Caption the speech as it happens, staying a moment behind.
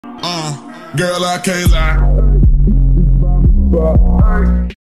Girl, I can't lie.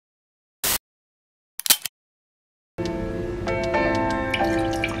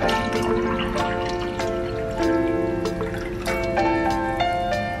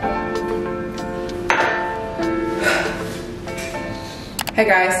 Hey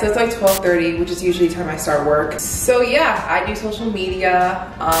guys, so it's like 12:30, which is usually the time I start work. So yeah, I do social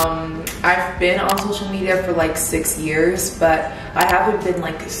media. I've been on social media for like 6 years, but I haven't been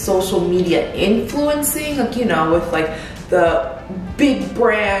like social media influencing, like, you know, with like the big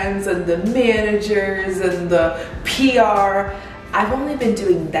brands and the managers and the PR. I've only been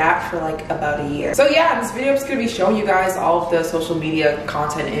doing that for like about a year. So yeah, in this video I'm just gonna be showing you guys all of the social media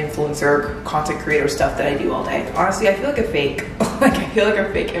content influencer, content creator stuff that I do all day. Honestly, I feel like a fake, like I feel like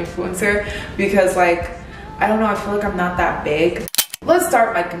a fake influencer because like, I don't know, I feel like I'm not that big. Let's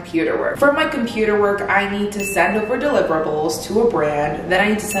start my computer work. For my computer work, I need to send over deliverables to a brand, then I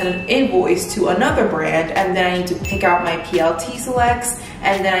need to send an invoice to another brand, and then I need to pick out my PLT selects,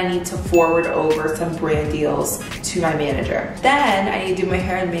 and then I need to forward over some brand deals to my manager. Then I need to do my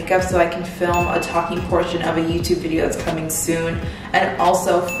hair and makeup so I can film a talking portion of a YouTube video that's coming soon, and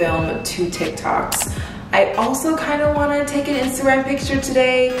also film 2 TikToks. I also kind of want to take an Instagram picture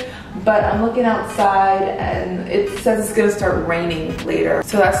today, but I'm looking outside and it says it's gonna start raining later.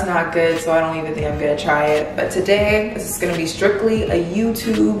 So that's not good, so I don't even think I'm gonna try it. But today, this is gonna be strictly a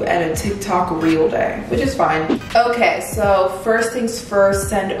YouTube and a TikTok reel day, which is fine. Okay, so first things first,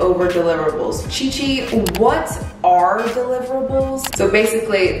 send over deliverables. Chichi, what are deliverables? So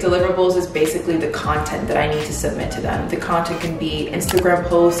basically, deliverables is basically the content that I need to submit to them. The content can be Instagram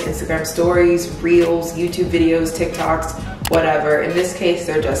posts, Instagram stories, reels, YouTube videos, TikToks, whatever. In this case,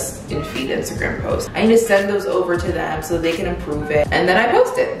 they're just in feed Instagram posts. I need to send those over to them so they can improve it, and then I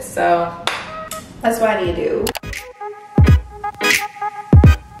post it. So that's what I need to do.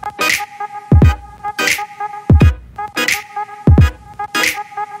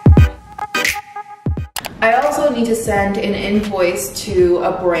 I also need to send an invoice to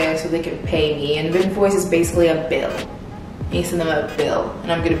a brand so they can pay me. And an invoice is basically a bill. I need to send them a bill,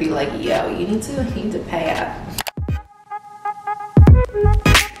 and I'm gonna be like, yo, you need to pay up.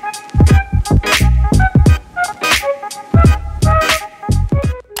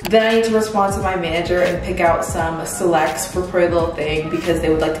 Then I need to respond to my manager and pick out some selects for Pretty Little Thing because they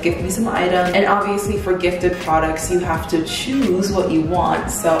would like to gift me some items. And obviously for gifted products, you have to choose what you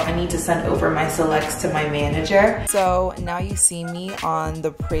want. So I need to send over my selects to my manager. So now you see me on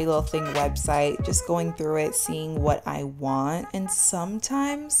the Pretty Little Thing website, just going through it, seeing what I want. And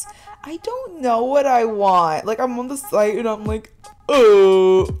sometimes I don't know what I want. Like I'm on the site and I'm like,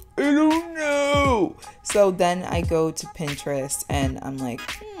 oh, I don't know. So then I go to Pinterest and I'm like,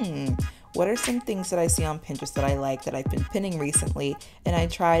 what are some things that I see on Pinterest that I like that I've been pinning recently? And I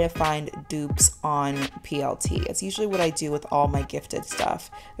try to find dupes on PLT. It's usually what I do with all my gifted stuff.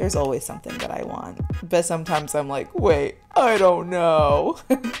 There's always something that I want. But sometimes I'm like, wait, I don't know.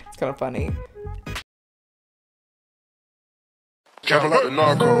 It's kind of funny. Travel like the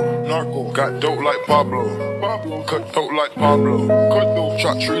narco, got dope like Pablo, cut throat like Pablo,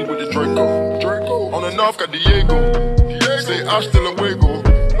 shot trees with the Draco, on the north got Diego, say hasta luego,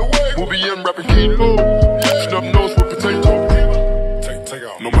 we'll be in rapping kilo, snub nose with potato, take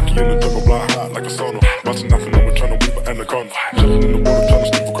out, no monkey in the jungle, blind hot like a sauna, bouncing nothing, I'm trying to weep an anaconda, jumping in the water, trying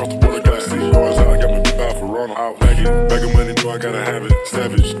to slip across the water, gotta see cars out, got me big out for Ronald, out bagging money, know I gotta have it,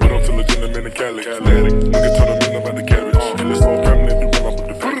 savage, but I'm still a gentleman in Cali, nigga turn them in about the cabbage, and it's all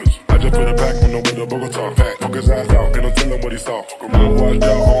put it back when I'm with a Bogota. Poke his ass out, and I'm telling what he saw. My watch out,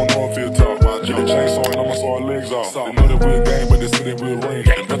 I don't know if he'll talk. My chili chainsaw, and I'ma saw our legs off. They know that we're a gang, but they say that we'll ring.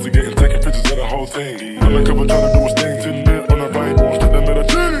 Investigating, taking pictures of the whole thing. Undercover trying to do his thing. 10 mil on the right, going straight them in a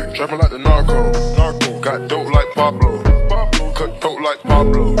G. Trapping like the narco, got dope like Pablo, cut throat like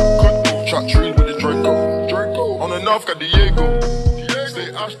Pablo, shot trees with the Draco, on the north got Diego,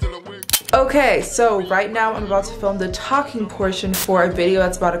 say hasta luego. Okay, so right now I'm about to film the talking portion for a video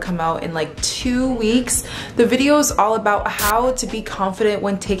that's about to come out in like 2 weeks. The video is all about how to be confident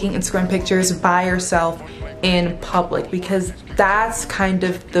when taking Instagram pictures by yourself in public, because that's kind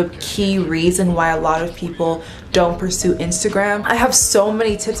of the key reason why a lot of people don't pursue Instagram. I have so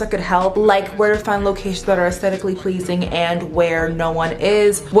many tips that could help, like where to find locations that are aesthetically pleasing and where no one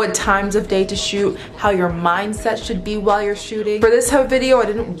is, what times of day to shoot, how your mindset should be while you're shooting. For this type of video, I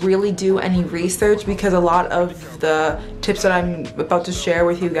didn't really do any research because a lot of the tips that I'm about to share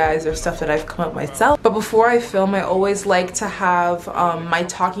with you guys are stuff that I've come up myself. But before I film, I always like to have my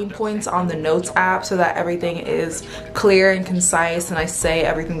talking points on the notes app so that everything is clear and concise and I say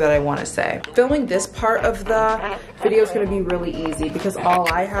everything that I want to say. Filming this part of the video is going to be really easy because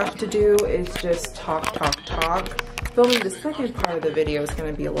all I have to do is just talk. Filming the second part of the video is going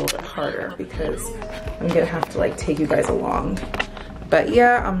to be a little bit harder because I'm going to have to like take you guys along. But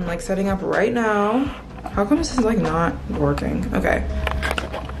yeah, I'm like setting up right now. How come this is like not working? Okay.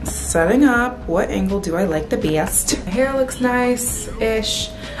 Setting up. What angle do I like the best? My hair looks nice-ish.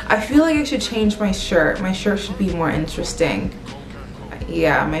 I feel like I should change my shirt. My shirt should be more interesting.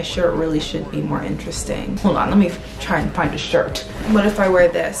 Yeah, my shirt really should be more interesting. Hold on, let me try and find a shirt. What if I wear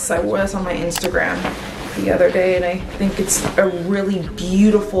this? I wore this on my Instagram the other day and I think it's a really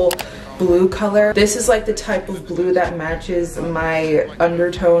beautiful blue color. This is like the type of blue that matches my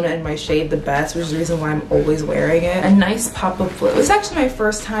undertone and my shade the best, which is the reason why I'm always wearing it. A nice pop of blue. It's actually my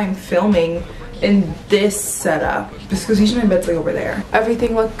first time filming in this setup because usually my bed's like over there.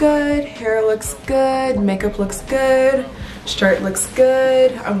 Everything looked good, hair looks good, makeup looks good, shirt looks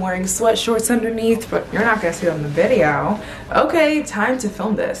good. I'm wearing sweat shorts underneath, but you're not gonna see it on the video. Okay, time to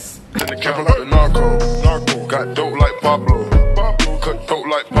film this. Capping like the narco, got dope like Pablo, cut dope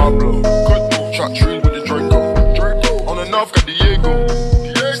like Pablo, chop trees with the Draco, on the north got Diego,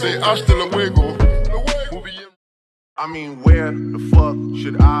 say hasta luego. I mean, where the fuck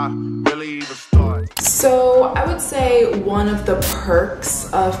should I really even start? So I would say one of the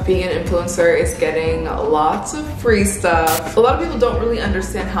perks of being an influencer is getting lots of free stuff. A lot of people don't really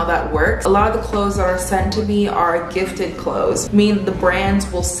understand how that works. A lot of the clothes that are sent to me are gifted clothes, meaning the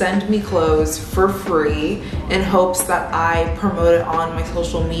brands will send me clothes for free in hopes that I promote it on my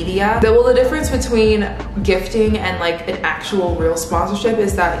social media. Well, the difference between gifting and like an actual real sponsorship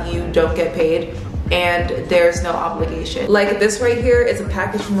is that you don't get paid and there's no obligation. Like this right here is a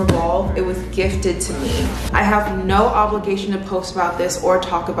package from Revolve. It was gifted to me. I have no obligation to post about this or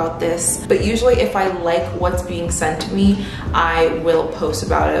talk about this, but usually if I like what's being sent to me, I will post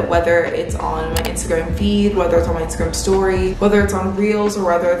about it, whether it's on my Instagram feed, whether it's on my Instagram story, whether it's on Reels, or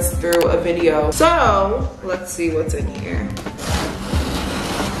whether it's through a video. So let's see what's in here.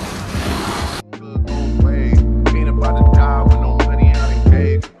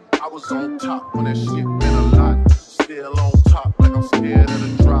 On top when that shit been a lot. Still on top like I'm scared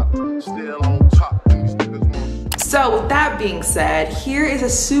of the drop. Still on top when these niggas want. So with that being said, here is a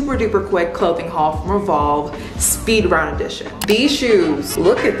super duper quick clothing haul from Revolve, speed round edition. These shoes,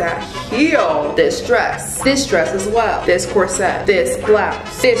 look at that heel. This dress as well. This corset, this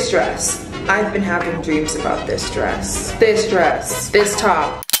blouse, this dress. I've been having dreams about this dress, this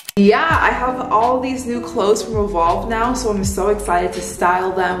top. Yeah, I have all these new clothes from Revolve now, so I'm so excited to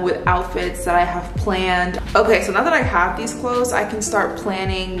style them with outfits that I have planned. Okay, so now that I have these clothes, I can start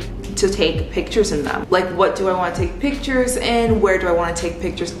planning to take pictures in them. Like, what do I want to take pictures in? Where do I want to take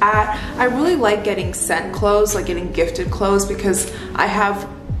pictures at? I really like getting sent clothes, like getting gifted clothes, because I have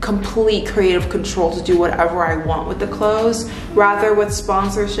complete creative control to do whatever I want with the clothes. Rather with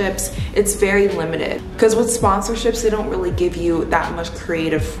sponsorships, it's very limited, because with sponsorships they don't really give you that much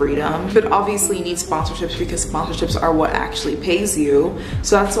creative freedom, but obviously you need sponsorships because sponsorships are what actually pays you.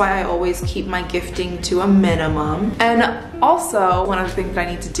 So that's why I always keep my gifting to a minimum. And also, one of the things that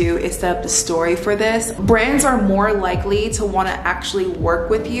I need to do is set up the story for this. Brands are more likely to want to actually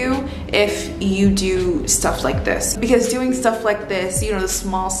work with you if you do stuff like this, because doing stuff like this, you know, the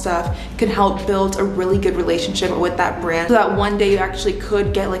small stuff, can help build a really good relationship with that brand, so that one day you actually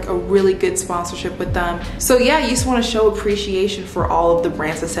could get like a really good sponsorship with them. So yeah, you just want to show appreciation for all of the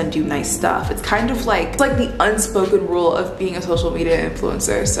brands that send you nice stuff. It's kind of like, it's like the unspoken rule of being a social media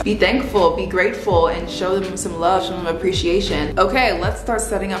influencer. So be thankful, be grateful, and show them some love, show them appreciation. Okay, let's start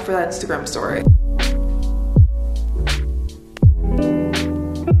setting up for that Instagram story.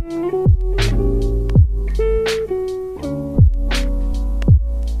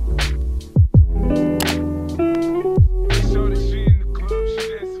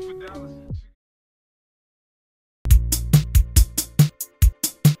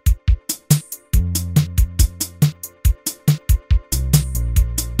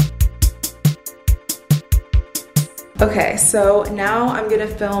 Okay, so now I'm gonna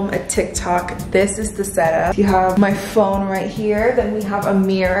film a TikTok. This is the setup. You have my phone right here, then we have a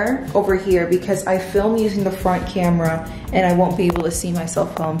mirror over here because I film using the front camera and I won't be able to see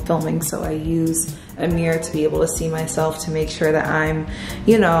myself while I'm filming, so I use a mirror to be able to see myself to make sure that I'm,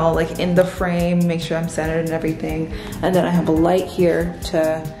 you know, like in the frame, make sure I'm centered and everything. And then I have a light here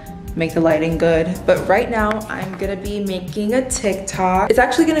to make the lighting good. But right now I'm gonna be making a TikTok. It's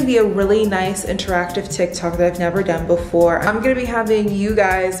actually gonna be a really nice interactive TikTok that I've never done before. I'm gonna be having you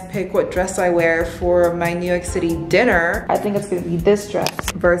guys pick what dress I wear for my New York City dinner. I think it's gonna be this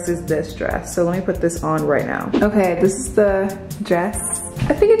dress versus this dress. So let me put this on right now. Okay, this is the dress.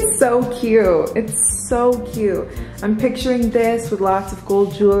 I think it's so cute. It's so cute. I'm picturing this with lots of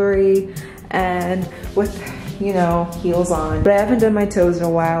gold jewelry and with, you know, heels on. But I haven't done my toes in a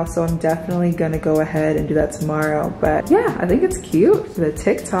while, so I'm definitely gonna go ahead and do that tomorrow. But yeah, I think it's cute for the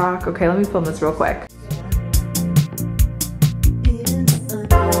TikTok. Okay, let me film this real quick.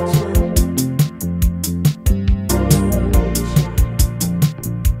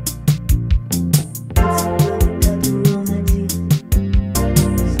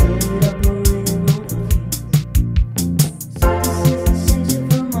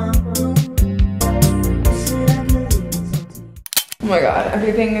 Oh my god,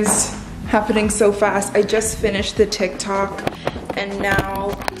 everything is happening so fast. I just finished the TikTok and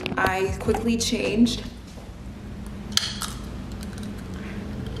now I quickly changed.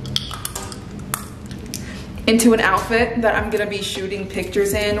 Into an outfit that I'm gonna be shooting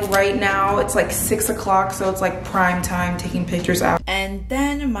pictures in. Right now it's like 6 o'clock, so it's like prime time taking pictures out. And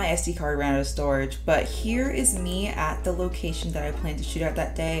then my SD card ran out of storage, but here is me at the location that I planned to shoot at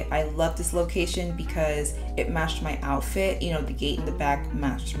that day. I love this location because it matched my outfit. You know, the gate in the back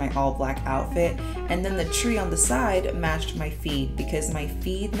matched my all black outfit, and then the tree on the side matched my feed, because my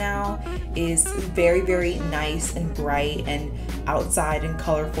feed now is very, very nice and bright and outside and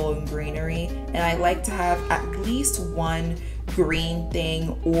colorful and greenery, and I like to have at least one green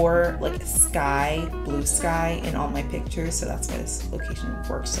thing or like sky, blue sky in all my pictures, so that's why this location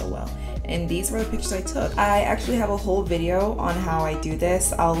works so well. And these were the pictures I took. I actually have a whole video on how I do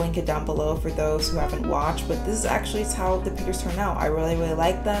this. I'll link it down below for those who haven't watched, but this is actually how the pictures turn out. I really, really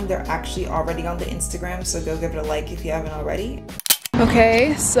like them. They're actually already on the Instagram, so go give it a like if you haven't already.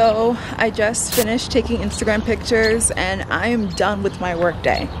 Okay, so I just finished taking Instagram pictures and I am done with my work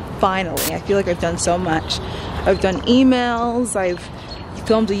day. Finally, I feel like I've done so much. I've done emails, I've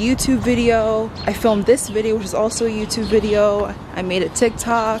filmed a YouTube video, I filmed this video, which is also a YouTube video, I made a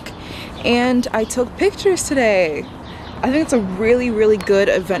TikTok, and I took pictures today. I think it's a really, really good,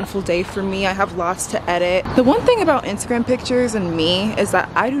 eventful day for me. I have lots to edit. The one thing about Instagram pictures and me is that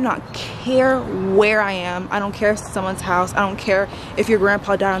I do not care where I am. I don't care if it's someone's house. I don't care if your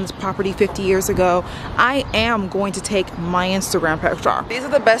grandpa died on this property 50 years ago. I am going to take my Instagram picture. These are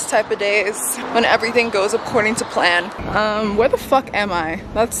the best type of days when everything goes according to plan. Where the fuck am I?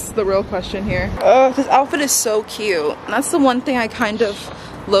 That's the real question here. This outfit is so cute. And that's the one thing I kind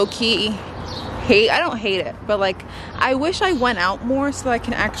of low-key hate. I don't hate it, but like I wish I went out more so I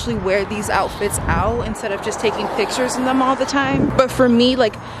can actually wear these outfits out instead of just taking pictures in them all the time. But for me,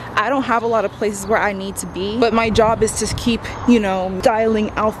 like, I don't have a lot of places where I need to be, but my job is to keep, you know,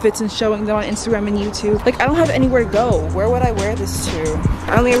 styling outfits and showing them on Instagram and YouTube. Like, I don't have anywhere to go. Where would I wear this to?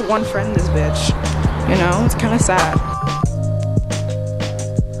 I only have one friend in this bitch, you know? It's kind of sad.